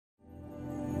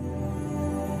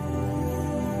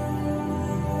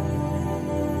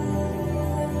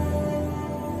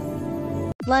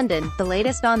London, the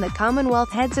latest on the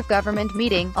Commonwealth Heads of Government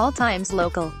meeting, all times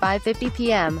local, 5:50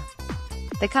 p.m.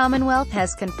 The Commonwealth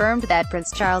has confirmed that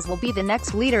Prince Charles will be the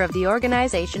next leader of the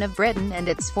Organisation of Britain and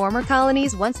its former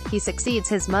colonies once he succeeds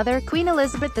his mother, Queen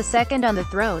Elizabeth II, on the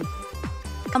throne.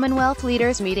 Commonwealth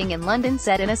leaders meeting in London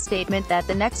said in a statement that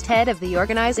the next head of the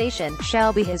organisation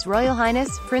shall be His Royal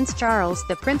Highness, Prince Charles,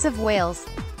 the Prince of Wales.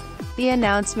 The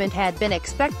announcement had been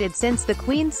expected since the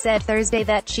Queen said Thursday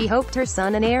that she hoped her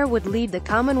son and heir would lead the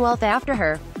Commonwealth after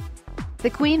her. The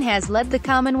Queen has led the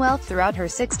Commonwealth throughout her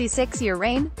 66-year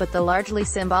reign, but the largely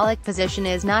symbolic position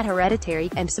is not hereditary,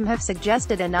 and some have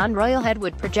suggested a non-royal head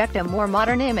would project a more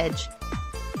modern image.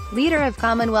 Leader of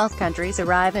Commonwealth countries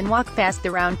arrive and walk past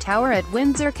the Round Tower at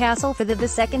Windsor Castle for the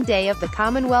second day of the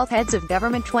Commonwealth Heads of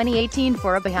Government 2018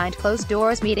 for a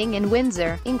behind-closed-doors meeting in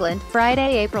Windsor, England,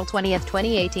 Friday, April 20,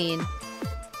 2018.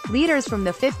 Leaders from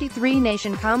the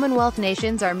 53-nation Commonwealth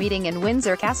nations are meeting in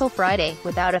Windsor Castle Friday,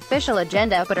 without official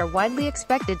agenda but are widely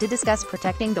expected to discuss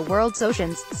protecting the world's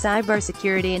oceans,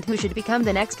 cybersecurity and who should become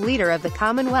the next leader of the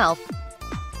Commonwealth.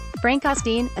 Frank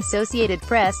Austin, Associated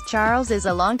Press. Charles is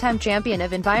a longtime champion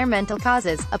of environmental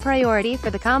causes, a priority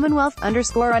for the Commonwealth,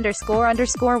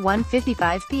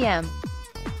 ___1:55 p.m.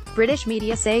 British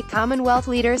media say Commonwealth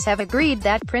leaders have agreed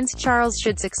that Prince Charles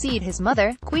should succeed his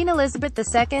mother, Queen Elizabeth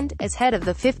II, as head of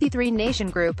the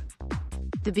 53-nation group.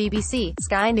 The BBC,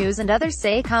 Sky News and others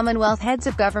say Commonwealth heads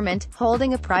of government,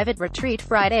 holding a private retreat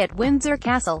Friday at Windsor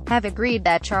Castle, have agreed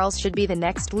that Charles should be the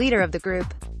next leader of the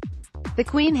group. The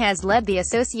Queen has led the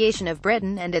Association of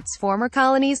Britain and its former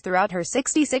colonies throughout her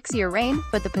 66-year reign,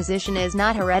 but the position is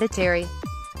not hereditary.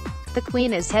 The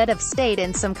Queen is head of state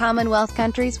in some Commonwealth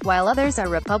countries, while others are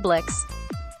republics.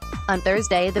 On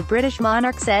Thursday, the British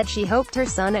monarch said she hoped her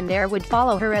son and heir would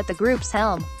follow her at the group's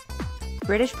helm.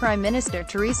 British Prime Minister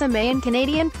Theresa May and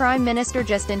Canadian Prime Minister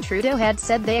Justin Trudeau had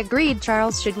said they agreed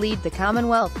Charles should lead the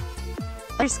Commonwealth.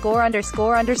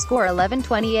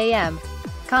 __11:20 a.m.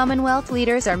 Commonwealth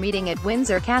leaders are meeting at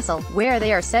Windsor Castle, where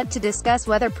they are set to discuss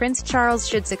whether Prince Charles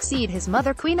should succeed his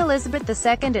mother Queen Elizabeth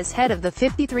II as head of the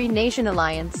 53-nation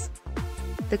alliance.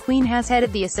 The Queen has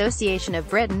headed the Association of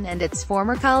Britain and its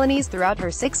former colonies throughout her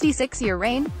 66-year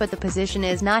reign, but the position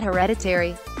is not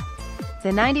hereditary.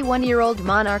 The 91-year-old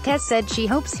monarch has said she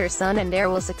hopes her son and heir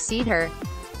will succeed her.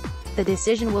 The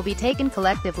decision will be taken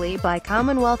collectively by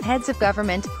Commonwealth heads of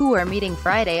government, who are meeting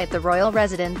Friday at the royal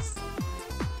residence.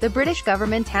 The British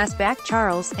government has backed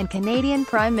Charles, and Canadian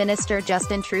Prime Minister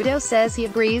Justin Trudeau says he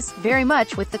agrees very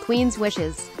much with the Queen's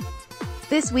wishes.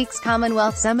 This week's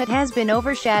Commonwealth Summit has been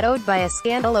overshadowed by a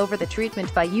scandal over the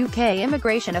treatment by UK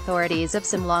immigration authorities of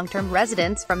some long-term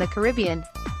residents from the Caribbean.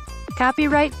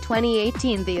 Copyright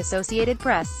 2018 The Associated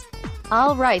Press.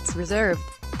 All rights reserved.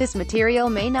 This material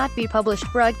may not be published,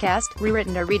 broadcast,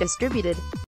 rewritten or redistributed.